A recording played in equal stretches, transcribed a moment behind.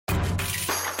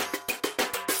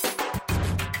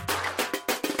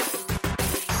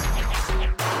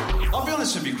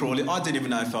honest with you, Crawley, I didn't even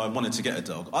know if I wanted to get a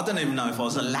dog. I don't even know if I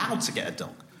was allowed to get a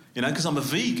dog, you know, because I'm a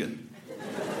vegan. Do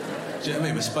you know what I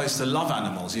mean? We're supposed to love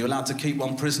animals. Are you allowed to keep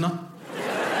one prisoner?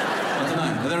 I don't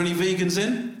know. Are there any vegans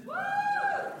in?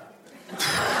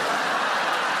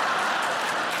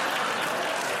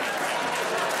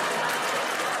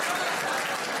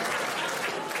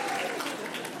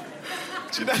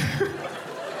 Do you know?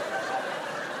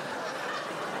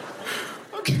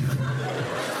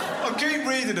 I keep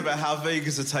reading about how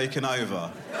vegans are taken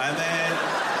over, and then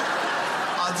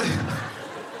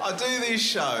I do these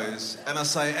shows, and I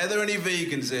say, are there any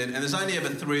vegans in? And there's only ever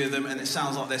 3 of them, and it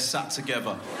sounds like they're sat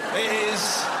together. It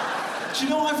is... Do you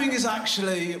know what I think is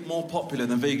actually more popular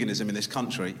than veganism in this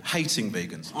country? Hating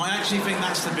vegans. I actually think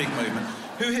that's the big movement.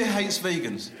 Who here hates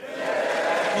vegans?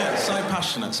 Yeah, so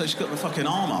passionate. So she's got the fucking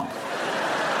arm up.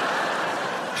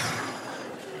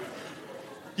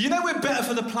 You know we're better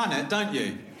for the planet, don't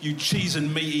you? You cheese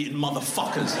and meat-eating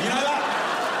motherfuckers. You know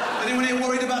that? Anyone here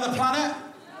worried about the planet?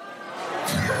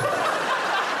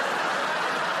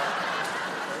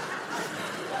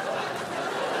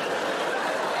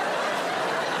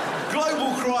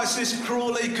 Global crisis,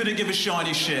 Crawley couldn't give a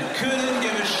shiny shit. Couldn't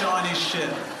give a shiny shit.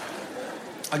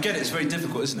 I get it, it's very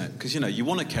difficult, isn't it? Because, you know, you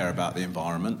want to care about the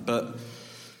environment, but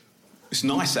it's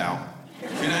nice out.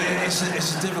 You know, it's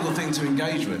a difficult thing to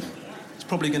engage with. It's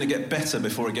probably going to get better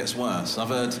before it gets worse. I've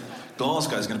heard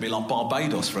Glasgow's going to be like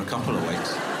Barbados for a couple of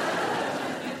weeks.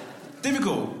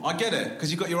 Difficult, I get it, because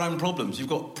you've got your own problems. You've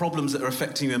got problems that are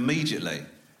affecting you immediately.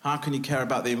 How can you care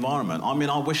about the environment? I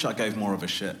mean, I wish I gave more of a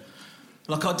shit.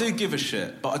 Like, I do give a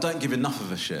shit, but I don't give enough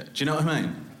of a shit. Do you know what I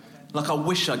mean? Like, I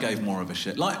wish I gave more of a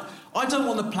shit. Like, I don't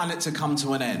want the planet to come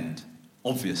to an end,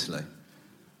 obviously.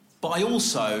 But I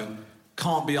also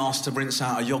can't be asked to rinse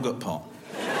out a yoghurt pot.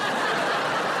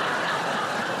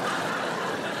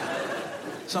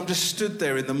 So I'm just stood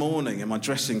there in the morning in my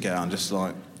dressing gown, just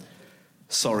like,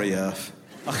 sorry, Earth.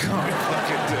 I can't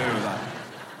fucking do that.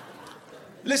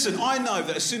 Listen, I know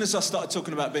that as soon as I started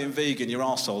talking about being vegan, your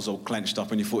arsehole's all clenched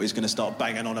up and you thought he was going to start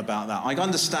banging on about that. I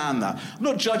understand that. I'm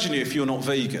not judging you if you're not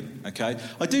vegan, OK?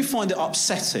 I do find it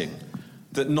upsetting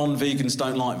that non-vegans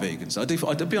don't like vegans.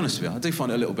 I'll be honest with you, I do find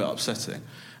it a little bit upsetting.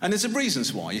 And there's some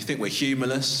reasons why. You think we're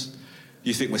humorless,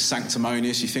 you think we're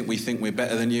sanctimonious, you think we're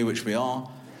better than you, which we are.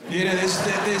 You know,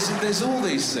 there's all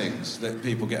these things that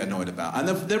people get annoyed about. And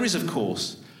there is, of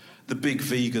course, the big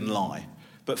vegan lie.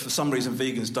 But for some reason,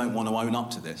 vegans don't want to own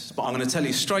up to this. But I'm going to tell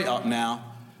you straight up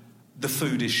now, the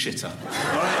food is shitter.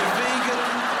 All right,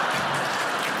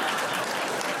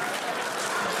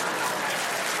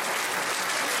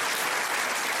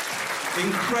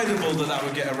 Incredible that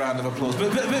would get a round of applause.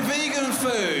 But vegan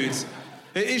food,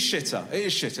 it is shitter. It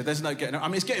is shitter. There's no getting... I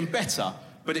mean, it's getting better,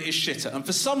 but it is shitter. And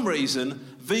for some reason,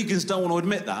 vegans don't want to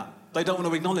admit that. They don't want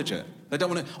to acknowledge it. They don't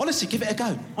want to... Honestly, give it a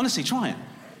go. Honestly, try it.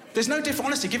 There's no difference.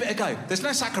 Honestly, give it a go. There's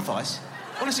no sacrifice.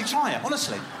 Honestly, try it.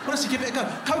 Honestly, give it a go.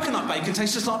 Coconut bacon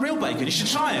tastes just like real bacon. You should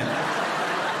try it.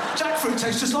 Jackfruit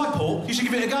tastes just like pork. You should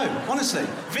give it a go. Honestly.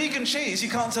 Vegan cheese, you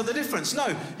can't tell the difference.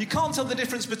 No, you can't tell the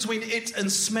difference between it and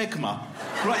smegma.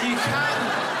 Right, you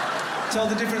can tell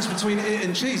the difference between it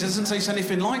and cheese. It doesn't taste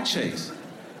anything like cheese.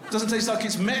 It doesn't taste like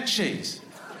it's met cheese.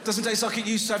 It doesn't taste like it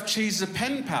used to have cheese as a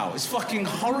pen pal. It's fucking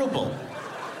horrible.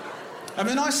 I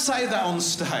mean, I say that on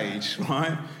stage,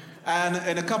 right? And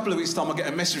in a couple of weeks' time, I get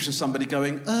a message from somebody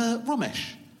going,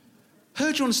 Romesh,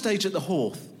 heard you on stage at the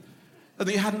Horth, and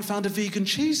that you hadn't found a vegan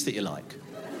cheese that you like.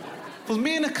 Well,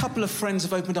 me and a couple of friends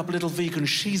have opened up a little vegan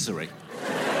cheesery.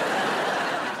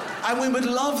 And we would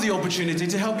love the opportunity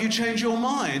to help you change your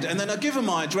mind. And then I give them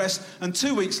my address, and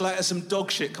 2 weeks later, some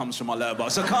dog shit comes from my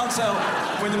letterbox. I can't tell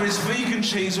when there is vegan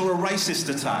cheese or a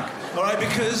racist attack, all right?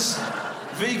 Because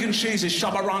vegan cheese is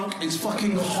shabarunk, it's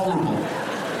fucking horrible.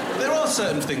 There are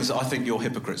certain things that I think you're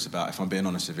hypocrites about, if I'm being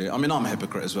honest with you. I mean, I'm a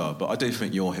hypocrite as well, but I do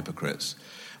think you're hypocrites.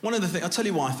 One of the things... I'll tell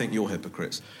you why I think you're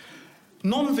hypocrites.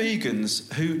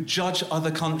 Non-vegans who judge other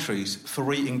countries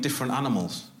for eating different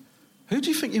animals. Who do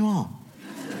you think you are?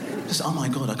 Just, oh my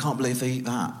God, I can't believe they eat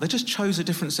that. They just chose a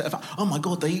different set of... Oh my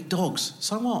God, they eat dogs.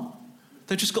 So what?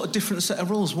 They've just got a different set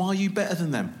of rules. Why are you better than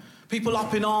them? People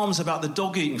up in arms about the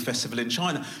dog-eating festival in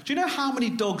China. Do you know how many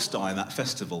dogs die in that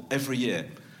festival every year?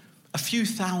 A few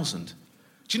thousand.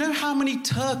 Do you know how many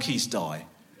turkeys die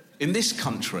in this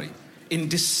country in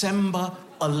December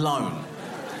alone?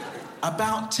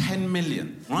 About 10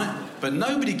 million, right? But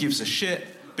nobody gives a shit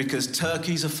because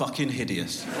turkeys are fucking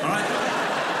hideous, all right?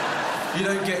 You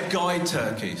don't get guide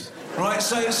turkeys, right?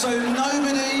 So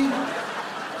nobody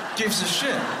gives a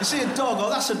shit. You see a dog, oh,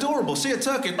 that's adorable. See a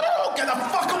turkey, oh, get the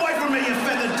fuck away from me, you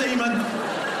feathered demon.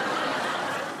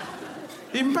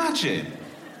 Imagine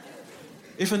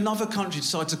if another country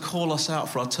decided to call us out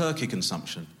for our turkey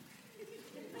consumption,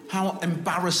 how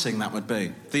embarrassing that would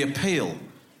be. The appeal,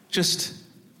 just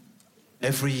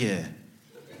every year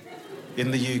in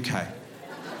the UK,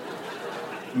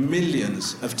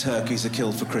 millions of turkeys are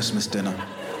killed for Christmas dinner.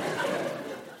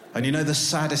 And you know the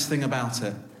saddest thing about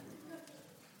it?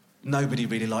 Nobody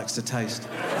really likes the taste.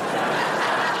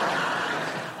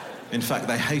 In fact,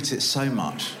 they hate it so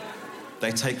much,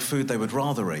 they take food they would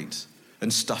rather eat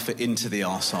and stuff it into the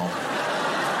arsehole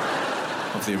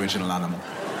of the original animal.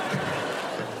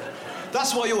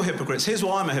 That's why you're hypocrites. Here's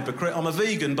why I'm a hypocrite. I'm a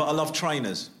vegan, but I love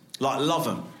trainers. Like, I love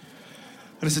them.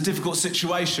 And it's a difficult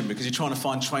situation because you're trying to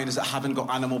find trainers that haven't got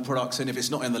animal products in. If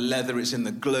it's not in the leather, it's in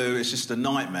the glue. It's just a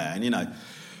nightmare. And, you know,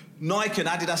 Nike and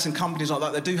Adidas and companies like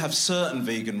that, they do have certain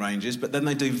vegan ranges, but then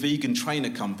they do vegan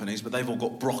trainer companies, but they've all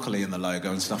got broccoli in the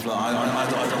logo and stuff like that. I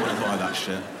don't want to buy that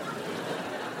shit.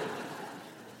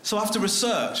 So I have to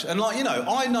research. And, like, you know,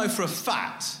 I know for a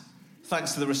fact,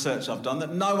 thanks to the research I've done,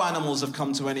 that no animals have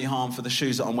come to any harm for the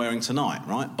shoes that I'm wearing tonight,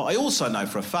 right? But I also know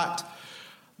for a fact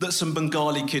that some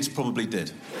Bengali kids probably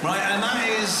did, right? And that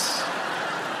is...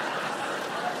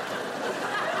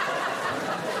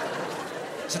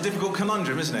 It's a difficult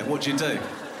conundrum, isn't it? What do you do?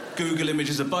 Google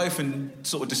images of both and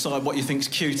sort of decide what you think's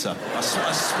cuter, I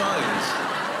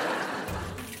suppose.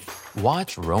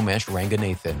 Watch Romesh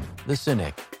Ranganathan, The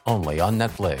Cynic, only on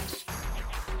Netflix.